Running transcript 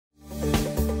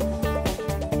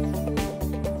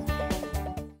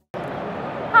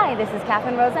Hi, this is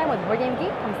Catherine Rosen with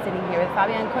BoardGameGeek. I'm sitting here with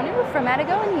Fabian Konu from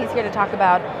Adigo, and he's here to talk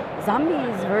about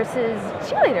zombies versus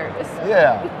cheerleaders.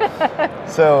 Yeah.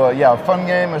 So yeah, fun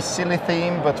game, a silly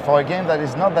theme, but for a game that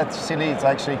is not that silly, it's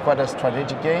actually quite a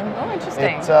strategic game. Oh,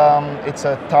 interesting. It's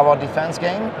a tower defense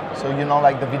game. So you know,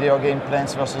 like the video game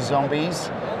Plants vs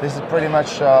Zombies. This is pretty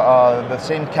much the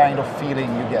same kind of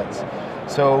feeling you get.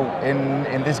 So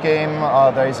in this game,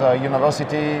 there is a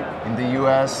university in the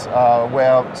US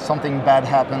where something bad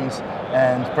happens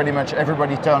and pretty much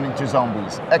everybody turns into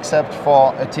zombies, except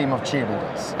for a team of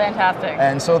cheerleaders. Fantastic.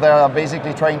 And so they are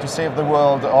basically trying to save the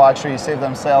world, or actually save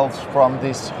themselves from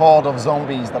this horde of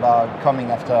zombies that are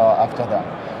coming after them.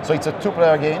 So it's a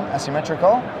two-player game,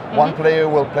 asymmetrical. One player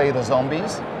will play the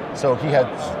zombies. So he had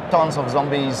tons of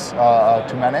zombies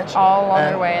to manage. All on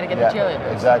their way to get the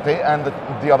cheerleaders. Exactly, and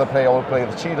the other player will play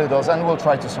the cheerleaders and will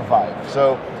try to survive.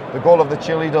 So the goal of the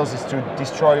cheerleaders is to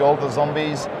destroy all the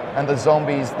zombies, and the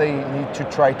zombies, they need to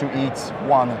try to eat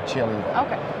one cheerleader.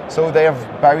 Okay. So they have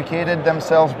barricaded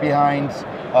themselves behind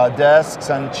desks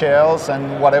and chairs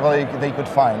and whatever they could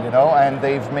find, you know, and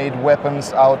they've made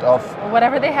weapons out of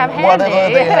whatever they have handy.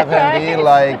 Whatever they have handy,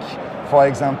 like, for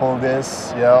example,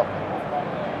 this, yeah.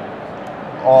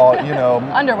 Or, you know,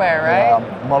 underwear, right?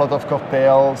 Molotov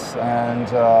cocktails and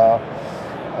I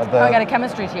got a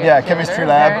chemistry here. Yeah, chemistry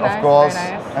lab, very nice, of course,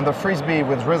 very nice. and the frisbee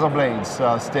with razor blades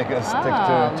stick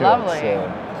to lovely.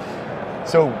 it.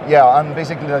 So yeah, and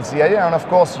basically that's the idea. And of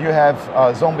course, you have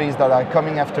zombies that are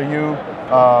coming after you,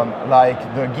 like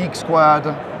the Geek Squad,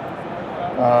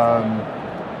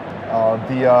 how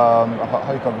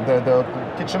you call it, the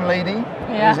kitchen lady,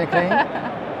 basically.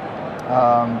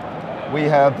 We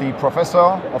have the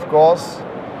professor, of course.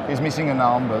 He's missing an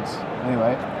arm, but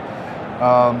anyway.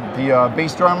 The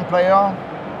bass drum player,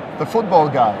 the football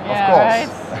guy, of course.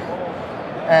 Right.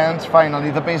 And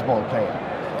finally, the baseball player.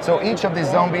 So each of these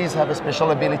zombies have a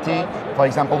special ability. For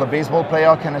example, the baseball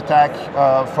player can attack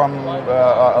from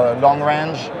long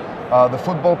range. The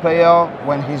football player,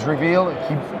 when he's revealed,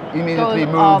 he immediately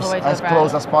moves as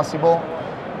close as possible.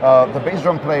 The bass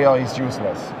drum player is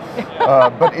useless,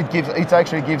 but it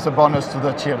actually gives a bonus to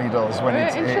the cheerleaders when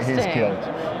he's killed.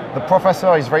 The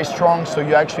professor is very strong, so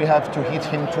you actually have to hit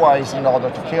him twice in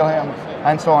order to kill him,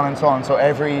 and so on and so on. So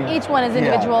each one is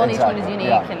individual, and each one is unique.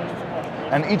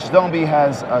 Yeah. And each zombie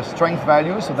has a strength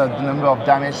value, so that the number of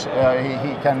damage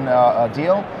he can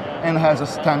deal, and has a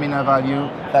stamina value.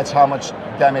 That's how much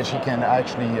damage he can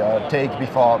actually take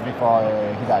before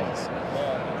he dies.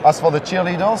 As for the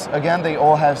cheerleaders, again, they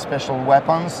all have special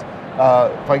weapons.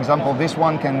 For example, this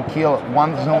one can kill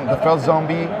the first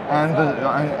zombie and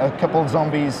a couple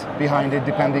zombies behind it,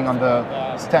 depending on the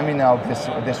stamina of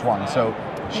this one. So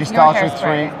she starts with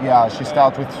 3. Yeah, she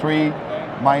starts with 3,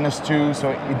 -2, so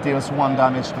it deals 1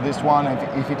 damage to this one, and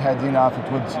if it had enough,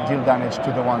 it would deal damage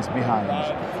to the ones behind.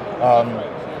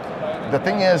 The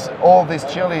thing is, all these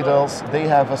cheerleaders, they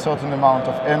have a certain amount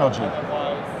of energy.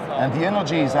 And the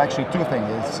energy is actually 2 things.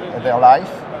 It's their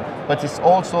life, but it's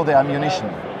also their ammunition.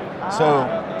 So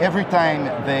every time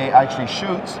they actually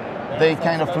shoot, they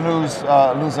kind of lose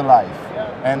a life.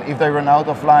 And if they run out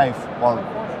of life, well,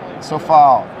 so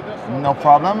far, no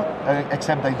problem,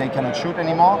 except that they cannot shoot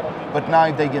anymore. But now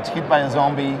if they get hit by a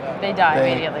zombie, they die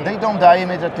immediately. They don't die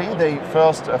immediately. They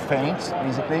first faint,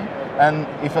 basically. And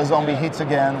if a zombie hits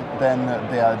again, then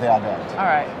they are dead. All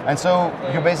right. And so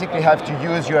you basically have to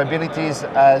use your abilities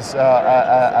as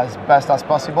best as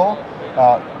possible,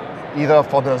 either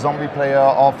for the zombie player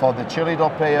or for the cheerleader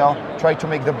player. Try to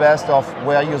make the best of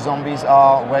where your zombies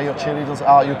are, where your cheerleaders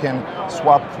are. You can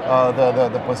swap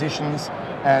the positions,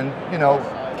 and you know,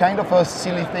 kind of a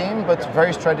silly theme, but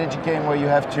very strategic game where you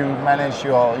have to manage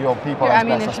your people as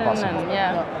best as possible.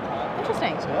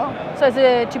 Interesting. So it's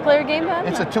a 2-player game then?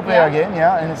 It's a 2-player game,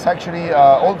 yeah, and it's actually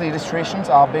all the illustrations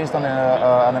are based on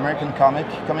an American comic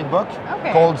book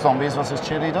called Zombies vs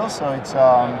Cheerleaders. So it's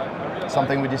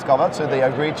something we discovered. So they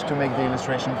agreed to make the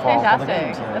illustration for the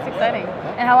game. So, that's exciting.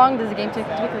 And how long does the game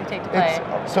typically take to play?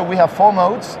 So we have 4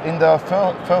 modes. In the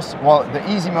first, well, the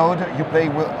easy mode, you play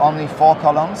with only 4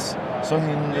 columns. So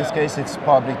in this case, it's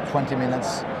probably 20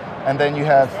 minutes. And then you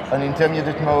have an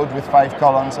intermediate mode with 5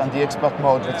 columns and the expert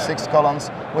mode with 6 columns.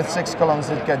 With 6 columns,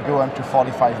 it can go up to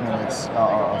 45 minutes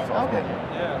of game.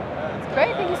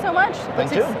 Great, thank you so much.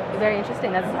 Thank you. Very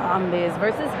interesting. That's Zombies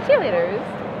versus Cheerleaders.